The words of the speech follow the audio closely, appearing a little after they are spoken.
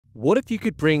What if you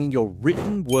could bring your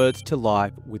written words to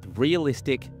life with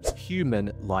realistic,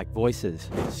 human-like voices?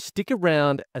 Stick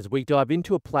around as we dive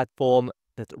into a platform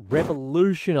that's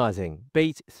revolutionizing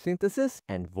beat synthesis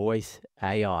and voice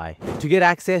AI. To get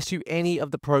access to any of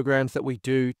the programs that we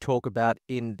do talk about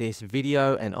in this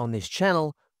video and on this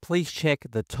channel, please check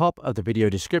the top of the video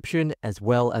description as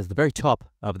well as the very top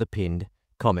of the pinned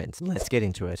comments. Let's get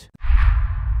into it.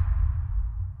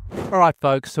 All right,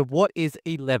 folks, so what is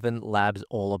 11 Labs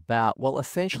all about? Well,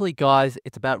 essentially, guys,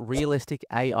 it's about realistic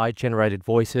AI-generated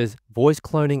voices, voice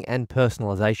cloning and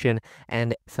personalization,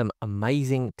 and some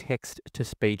amazing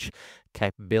text-to-speech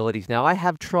capabilities. Now, I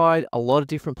have tried a lot of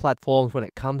different platforms when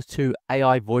it comes to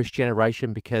AI voice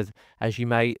generation because, as you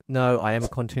may know, I am a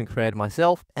content creator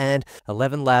myself, and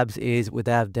 11 Labs is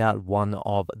without a doubt one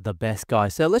of the best,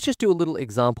 guys. So let's just do a little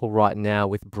example right now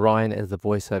with Brian as the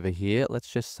voiceover here. Let's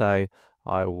just say,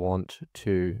 I want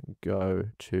to go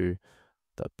to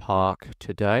the park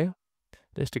today.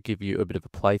 Just to give you a bit of a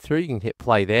playthrough, you can hit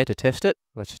play there to test it.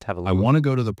 Let's just have a look. I want to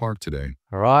go to the park today.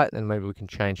 All right, then maybe we can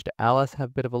change to Alice, have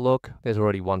a bit of a look. There's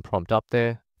already one prompt up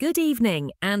there. Good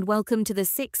evening and welcome to the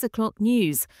 6 o'clock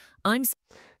news.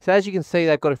 So as you can see,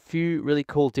 they've got a few really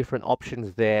cool different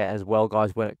options there as well,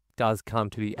 guys, when it does come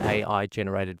to the AI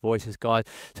generated voices, guys.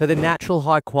 So the natural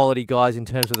high quality, guys, in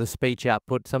terms of the speech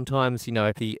output, sometimes, you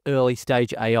know, the early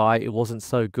stage AI, it wasn't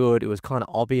so good. It was kind of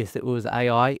obvious that it was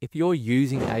AI. If you're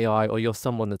using AI or you're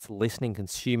someone that's listening,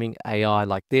 consuming AI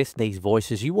like this, these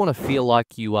voices, you want to feel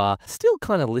like you are still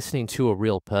kind of listening to a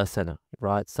real person,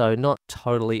 right? So not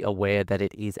totally aware that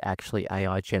it is actually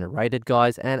AI generated,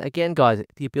 guys. And again, guys,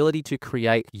 the ability to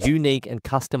create unique and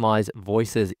customized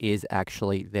voices is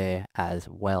actually there as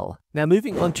well. Now,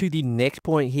 moving on to the next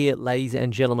point here, ladies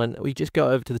and gentlemen, we just go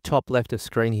over to the top left of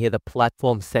screen here, the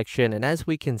platform section. And as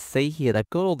we can see here, they've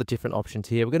got all the different options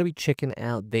here. We're going to be checking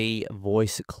out the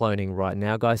voice cloning right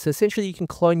now, guys. So essentially, you can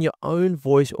clone your own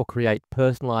voice or create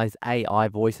personalized AI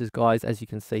voices, guys. As you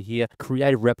can see here,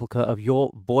 create a replica of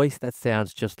your voice that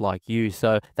sounds just like you.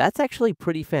 So that's actually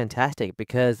pretty fantastic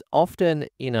because often,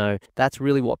 you know, that's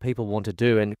really what people want to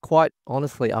do. And quite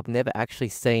honestly, I've never actually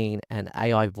seen an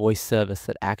AI voice service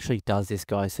that actually does this,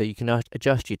 guys. So you can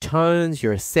adjust your tones,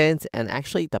 your accents, and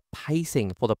actually the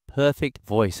pacing for the perfect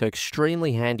voice. So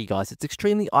extremely handy, guys. It's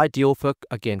extremely ideal for,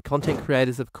 again, content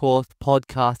creators, of course,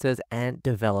 podcasters, and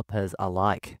developers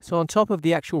alike. So on top of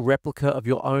the actual replica of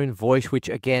your own voice, which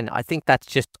again, I think that's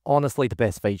just honestly the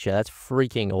best feature. That's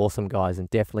freaking awesome, guys,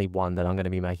 and definitely one that I'm going to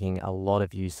be making a lot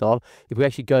of use of. If we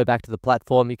actually go back to the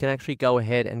platform, you can actually go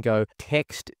ahead and go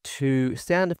text to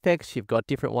sound effects. You've got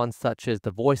different ones such as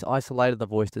the voice isolator, the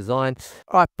voice design.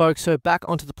 All right, folks, so back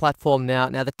onto the platform now.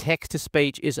 Now, the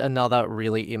text-to-speech is another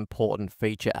really important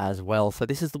feature as well. So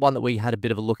this is the one that we had a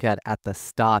bit of a look at the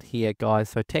start here, guys.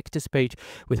 So text-to-speech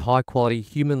with high-quality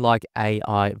human-like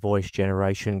AI voice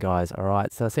generation, guys. All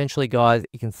right, so essentially, guys,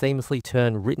 you can seamlessly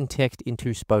turn written text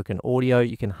into spoken audio.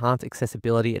 You can enhance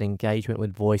accessibility and engagement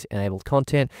with voice-enabled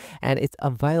content, and it's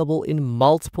available in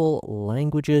multiple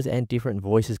languages and different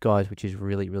voices, guys, which is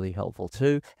really, really helpful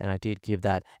too. And I did give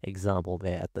that example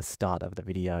there at the start of the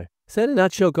video. So in a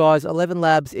nutshell, guys, 11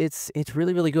 Labs, it's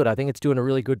really, really good. I think it's doing a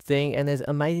really good thing, and there's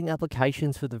amazing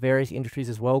applications for the various industries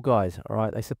as well, guys. All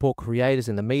right, they support creators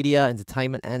in the media,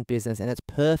 entertainment, and business, and it's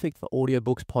perfect for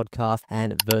audiobooks, podcasts,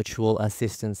 and virtual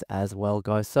assistants as well,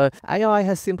 guys. So AI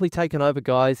has simply taken over,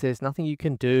 guys. There's nothing you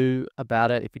can do about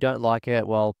it. If you don't like it,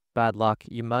 well, bad luck.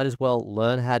 You might as well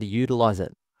learn how to utilize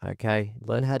it. Okay,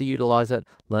 learn how to utilize it,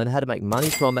 learn how to make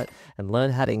money from it, and learn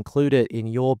how to include it in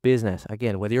your business.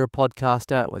 Again, whether you're a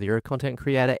podcaster, whether you're a content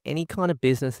creator, any kind of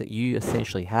business that you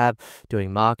essentially have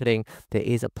doing marketing, there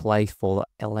is a place for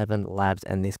 11 Labs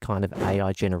and this kind of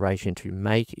AI generation to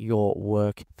make your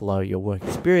workflow, your work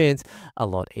experience a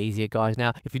lot easier, guys.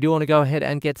 Now, if you do want to go ahead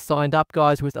and get signed up,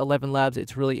 guys, with 11 Labs,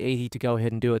 it's really easy to go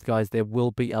ahead and do it, guys. There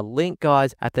will be a link,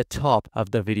 guys, at the top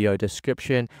of the video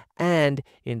description and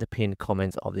in the pinned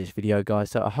comments of this video, guys.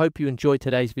 So I hope you enjoyed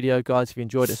today's video, guys. If you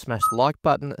enjoyed it, smash the like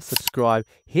button, subscribe,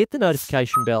 hit the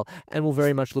notification bell, and we'll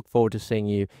very much look forward to seeing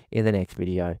you in the next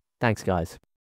video. Thanks, guys.